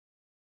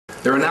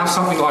There are now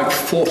something like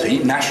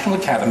 40 national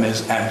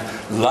academies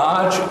and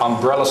large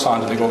umbrella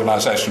scientific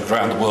organisations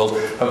around the world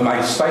have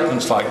made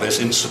statements like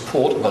this in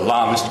support of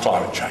alarmist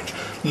climate change.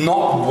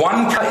 Not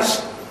one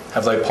case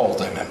have they polled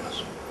their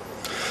members.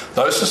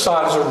 Those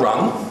societies are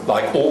run,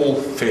 like all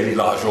fairly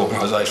large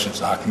organisations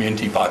in our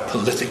community, by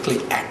politically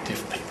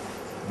active people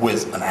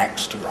with an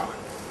axe to grind.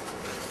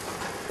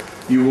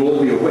 You will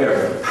all be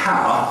aware of the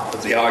power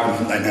of the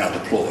argument they now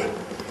deploy.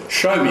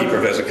 Show me,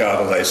 Professor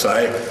Carter, they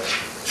say,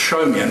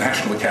 show me a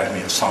National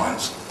Academy of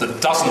Science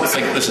that doesn't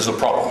think this is a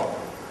problem.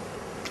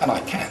 And I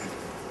can.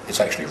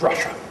 It's actually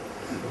Russia.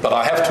 But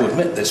I have to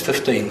admit there's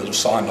 15 that have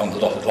signed on the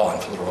dotted line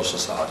for the Royal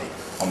Society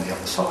on the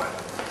other side.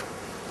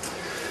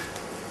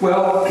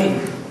 Well,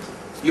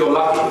 you're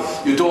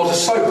lucky. Your daughter's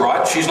so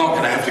bright, she's not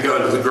going to have to go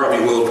into the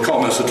grubby world of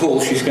commerce at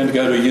all. She's going to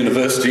go to a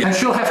university and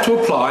she'll have to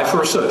apply for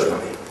research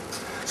money.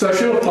 So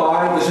she'll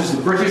apply. This is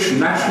the British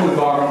National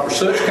Environment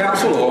Research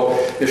Council, or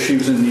if she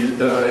was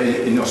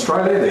in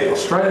Australia, the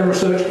Australian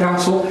Research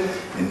Council,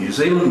 in New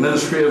Zealand,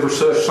 Ministry of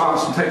Research,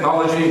 Science and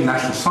Technology,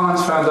 National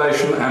Science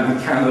Foundation, and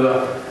in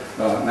Canada,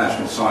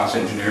 National Science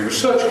Engineering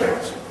Research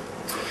Council.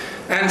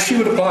 And she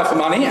would apply for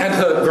money, and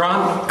her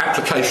grant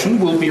application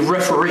will be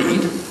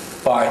refereed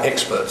by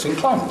experts in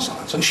climate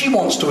science. And she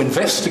wants to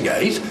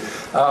investigate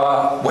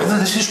whether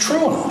this is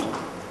true or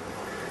not.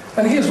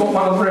 And here's what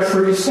one of the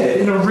referees said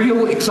in a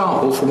real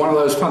example from one of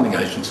those funding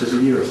agencies a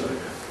year or so ago.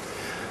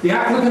 The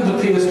applicant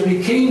appears to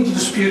be keen to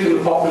dispute in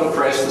the popular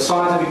press the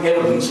scientific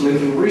evidence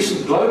linking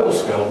recent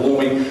global-scale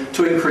warming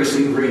to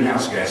increasing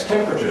greenhouse gas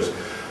temperatures.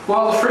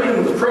 While the freedom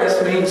of the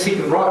press means he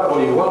can write what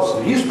he wants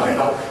in the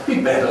newspaper, it'd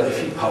be better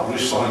if he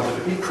published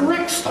scientifically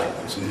correct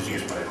statements in his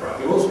newspaper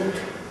articles.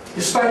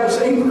 His statements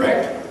are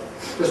incorrect.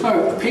 There's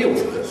no appeal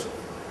for this.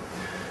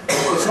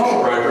 It's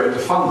not appropriate to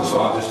fund a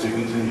scientist who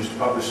continues to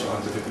publish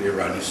scientifically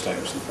erroneous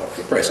statements in the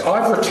public press.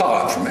 I've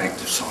retired from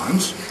active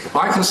science.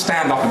 I can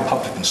stand up in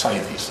public and say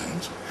these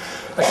things.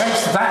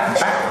 Against that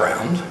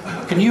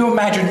background, can you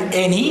imagine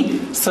any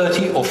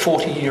 30 or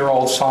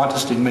 40-year-old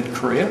scientist in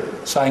mid-career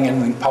saying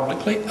anything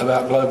publicly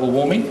about global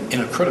warming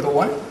in a critical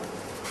way?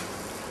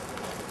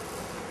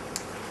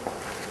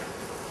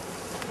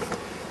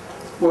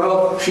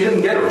 Well, she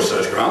didn't get a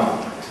research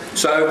grant.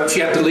 So she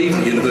had to leave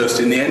the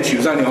university in the end. She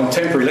was only on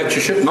temporary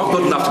lectureship, not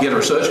good enough to get a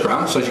research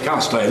grant, so she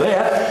can't stay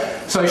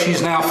there. So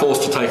she's now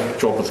forced to take a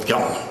job with the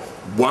government.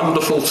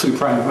 Wonderful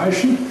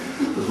superannuation,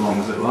 as long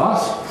as it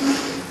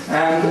lasts.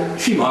 And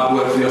she might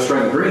work for the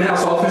Australian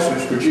Greenhouse Office,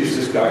 which produced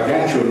this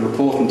gargantuan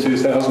report in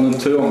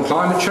 2002 on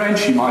climate change.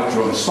 She might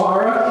join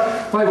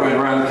CSIRO. They went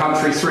around the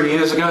country 3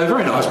 years ago.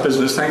 Very nice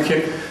business, thank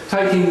you.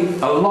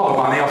 Taking a lot of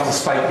money off the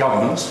state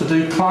governments to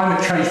do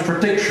climate change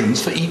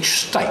predictions for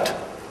each state.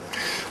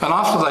 And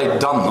after they'd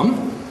done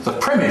them, the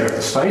Premier of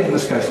the state, in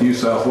this case New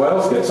South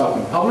Wales, gets up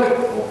in public,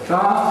 or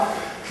car,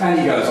 and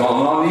he goes on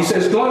and on. He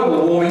says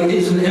global warming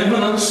is an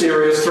imminent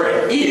serious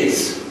threat.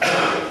 Is.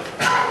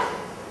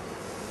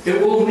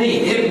 It will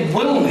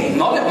mean,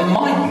 not it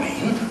might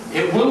mean,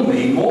 it will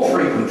mean more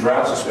frequent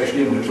droughts,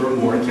 especially in winter, and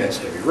more intense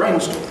heavy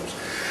rainstorms.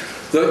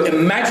 The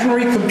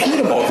imaginary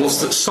computer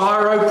models that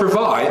CSIRO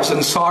provides, and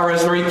CSIRO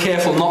is very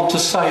careful not to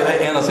say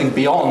they're anything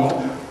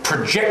beyond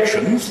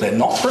projections, they're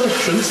not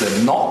predictions,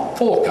 they're not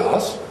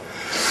forecasts,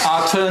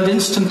 are turned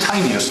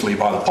instantaneously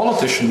by the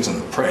politicians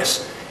and the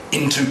press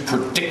into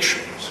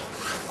predictions.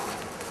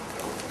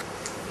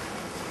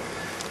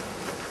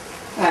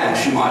 And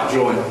she might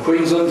join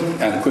Queensland,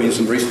 and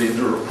Queensland recently did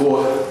a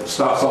report that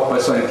starts off by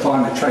saying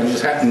climate change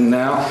is happening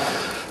now.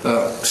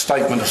 A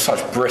statement of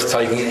such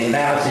breathtaking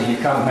inanity you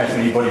can't imagine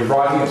anybody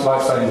writing. It's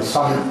like saying the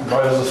sun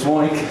rose this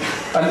morning.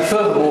 And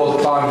furthermore,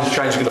 the climate is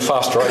changing at a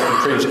faster rate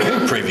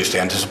than previously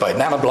anticipated.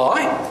 Anna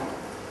Bligh?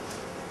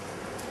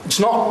 It's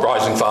not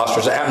rising faster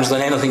as it happens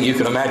than anything you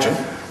can imagine.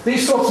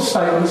 These sorts of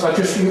statements are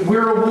just,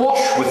 we're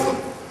awash with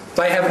them.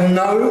 They have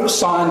no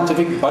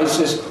scientific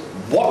basis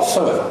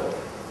whatsoever.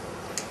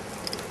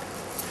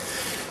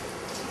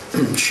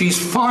 She's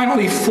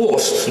finally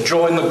forced to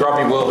join the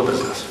grubby world of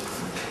business.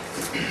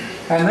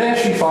 And there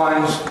she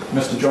finds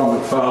Mr. John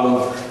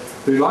Macfarlane,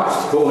 who likes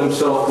to call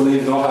himself,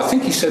 believe it or not, I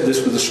think he said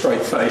this with a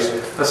straight face,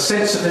 a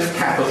sensitive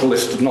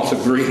capitalist, not a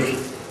greenie.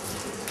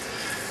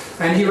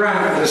 And he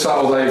ran this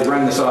article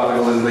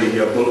in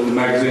the Bulletin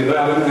magazine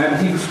about him,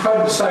 and he was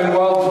quoted as saying,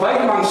 well,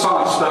 debate among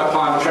scientists about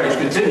climate change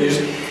continues.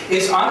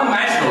 It's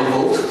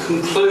unimaginable to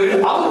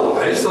conclude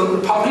otherwise than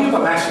the pumping of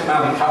a massive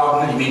amount of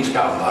carbon, he means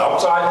carbon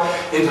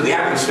dioxide, into the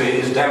atmosphere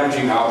is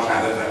damaging our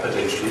planet and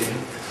potentially.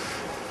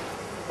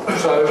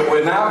 So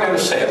we're now going to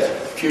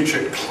set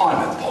future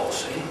climate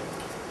policy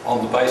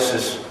on the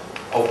basis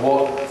of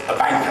what a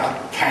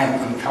banker can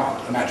and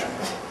can't imagine,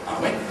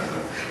 aren't we?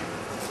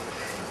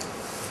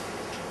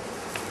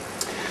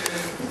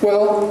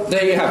 Well,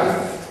 there you have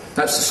it.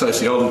 That's the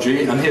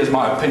sociology, and here's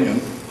my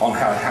opinion on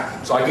how it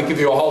happens. I could give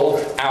you a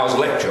whole hour's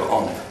lecture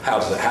on how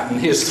does it happen.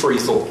 Here's 3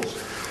 thoughts.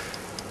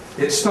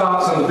 It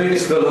starts, and the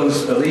biggest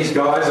villains are these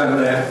guys and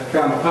their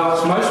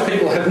counterparts. Most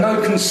people have no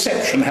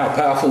conception how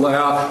powerful they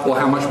are or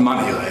how much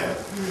money they have.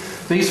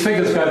 These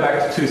figures go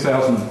back to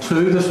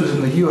 2002. This was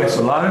in the US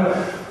alone.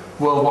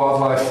 World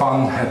Wildlife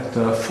Fund had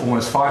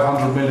almost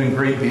 500 million,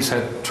 Greenpeace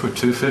had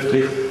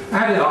 250.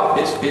 Added up,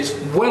 it's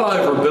well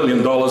over $1 billion,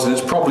 and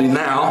it's probably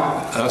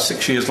now,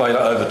 6 years later,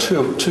 over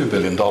 $2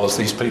 billion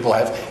these people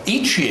have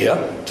each year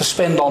to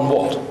spend on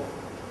what?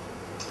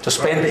 To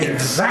spend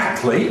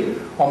exactly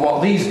on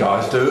what these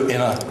guys do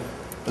in an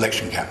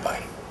election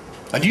campaign.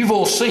 And you've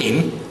all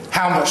seen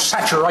how much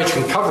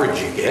saturation coverage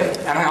you get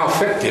and how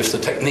effective the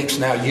techniques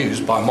now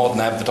used by modern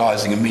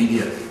advertising and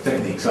media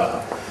techniques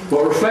are.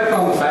 Well, reflect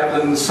on the fact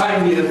that in the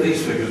same year that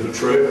these figures were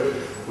true,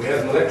 we had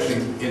an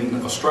election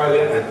in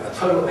Australia and a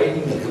total of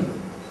 80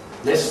 million,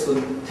 less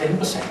than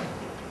 10%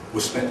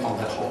 was spent on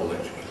that whole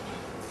election.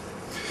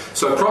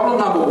 So problem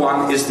number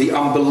one is the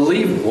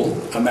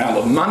unbelievable amount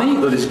of money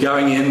that is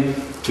going in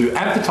to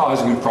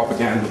advertising and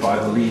propaganda by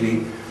the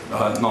leading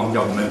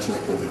non-governmental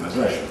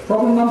organisation.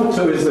 Problem number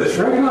two is this.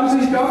 You recognise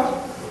these guys?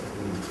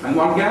 And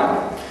one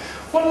gal?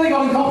 What have they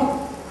got in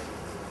common?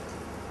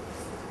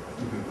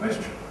 Good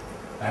question.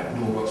 They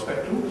haven't all got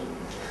spectacles.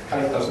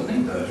 Kate doesn't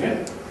need those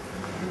yet.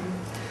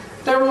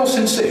 They're all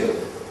sincere.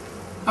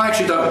 I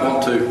actually don't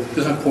want to,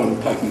 there's no point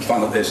in poking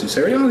fun at their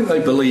sincerity. I think they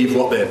believe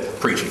what they're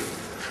preaching.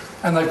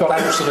 And they've got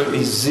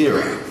absolutely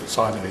zero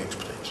scientific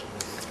expertise.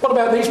 What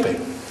about these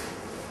people?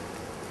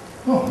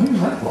 Oh, who's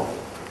that lot?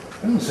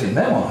 I haven't seen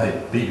them on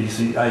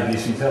BBC,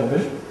 ABC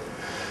television.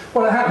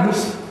 Well, it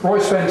happens, Roy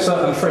Spencer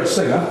and Fred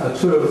Singer are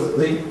two of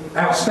the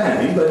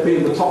outstanding, they've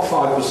been in the top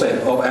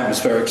 5% of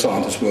atmospheric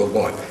scientists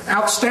worldwide.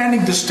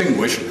 Outstanding,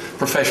 distinguished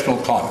professional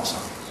climate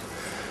scientists.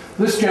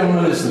 This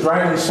gentleman is the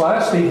Dragon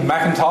Slayer, Stephen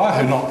McIntyre,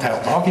 who knocked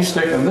out the hockey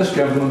stick, and this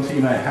gentleman,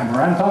 Timo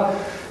Hamaranta,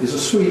 is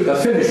a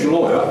Finnish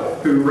lawyer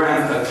who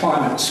ran a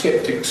climate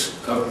skeptics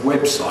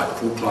website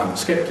called Climate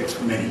Skeptics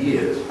for many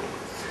years.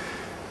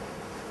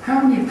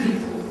 How many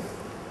people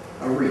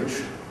are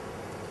reached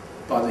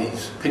by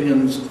these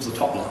opinions of the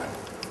top line?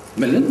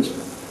 Millions?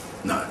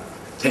 No.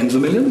 Tens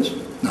of millions?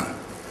 No.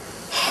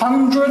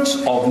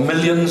 Hundreds of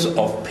millions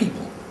of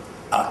people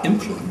are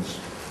influenced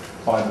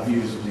by the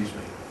views of these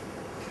people.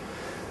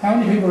 How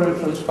many people are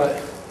influenced by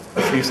it?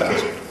 A few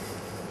thousand.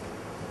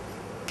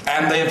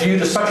 And they are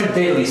viewed as such a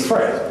deadly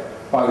threat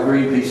by the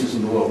Greenpeaces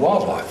and the World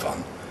Wildlife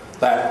Fund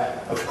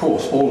that, of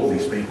course, all of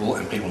these people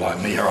and people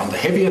like me are under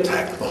heavy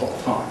attack the whole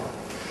time.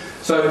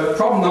 So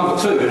problem number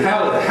two, and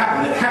how did it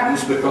happen? It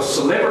happens because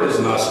celebrities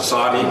in our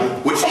society,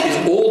 which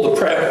is all the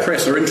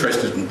press are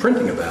interested in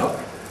printing about,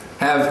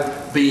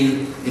 have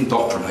been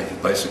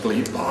indoctrinated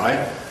basically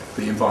by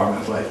the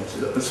environmental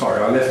agencies. Sorry,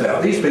 I left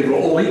out. These people are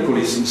all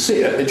equally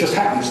sincere. It just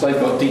happens they've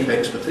got deep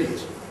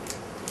expertise.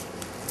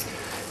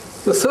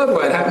 The third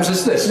way it happens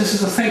is this. This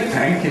is a think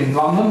tank in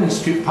London,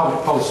 Institute of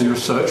Public Policy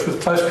Research,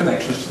 with close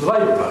connections to the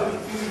Labour Party.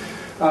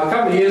 A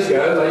couple of years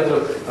ago, they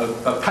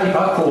did a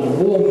paper called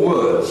Warm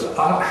Words.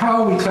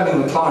 How are we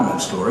telling the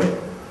climate story?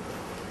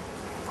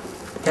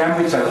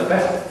 Can we tell it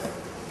better?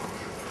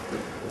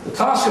 The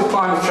task of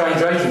climate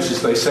change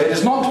agencies, they said,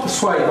 is not to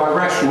persuade by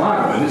rational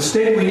argument.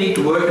 Instead, we need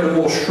to work in a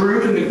more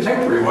shrewd and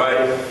contemporary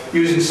way,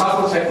 using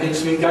subtle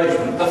techniques of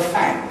engagement. The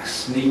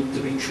facts need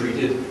to be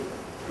treated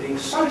being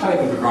so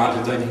taken for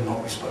granted they need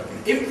not be spoken.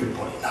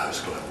 Everybody knows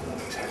global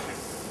warming is happening.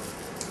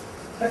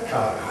 That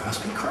guy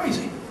must be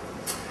crazy.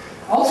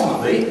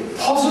 Ultimately,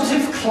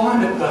 positive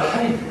climate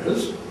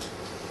behaviours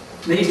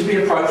need to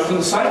be approached in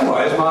the same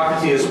way as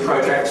marketeers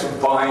approach acts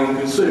of buying and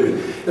consuming.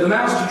 It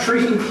amounts to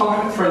treating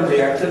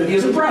climate-friendly activity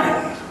as a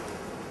brand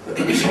that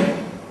can be sold.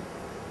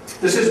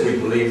 This is, we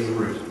believe, the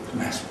root to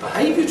mass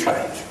behaviour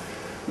change.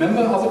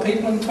 Remember other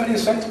people in the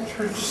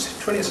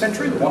 20th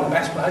century that wanted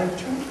mass behaviour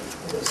change?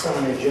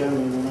 Someone in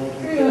Germany.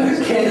 Yeah,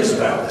 who cares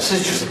about this?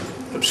 This is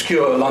just an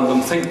obscure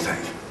London think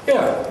tank.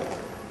 Yeah.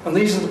 And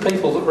these are the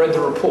people that read the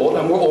report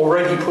and were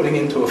already putting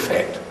into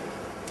effect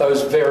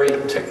those very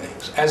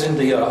techniques, as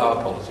indeed are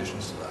our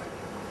politicians today.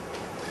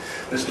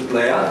 Mr.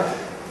 Blair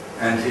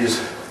and his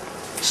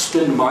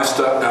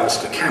spinmeister,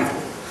 Alistair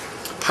Campbell,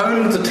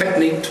 honed the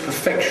technique to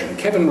perfection.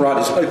 Kevin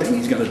Rudd is hoping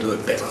he's going to do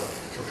it better.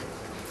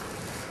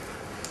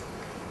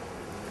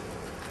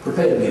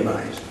 Prepare to be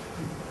amazed.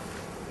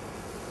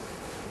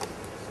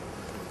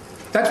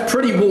 That's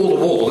pretty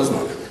wall-to-wall, isn't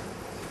it?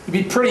 It'd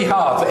be pretty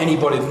hard for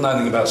anybody to know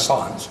anything about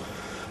science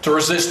to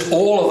resist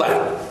all of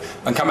that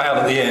and come out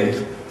at the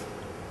end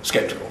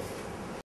sceptical.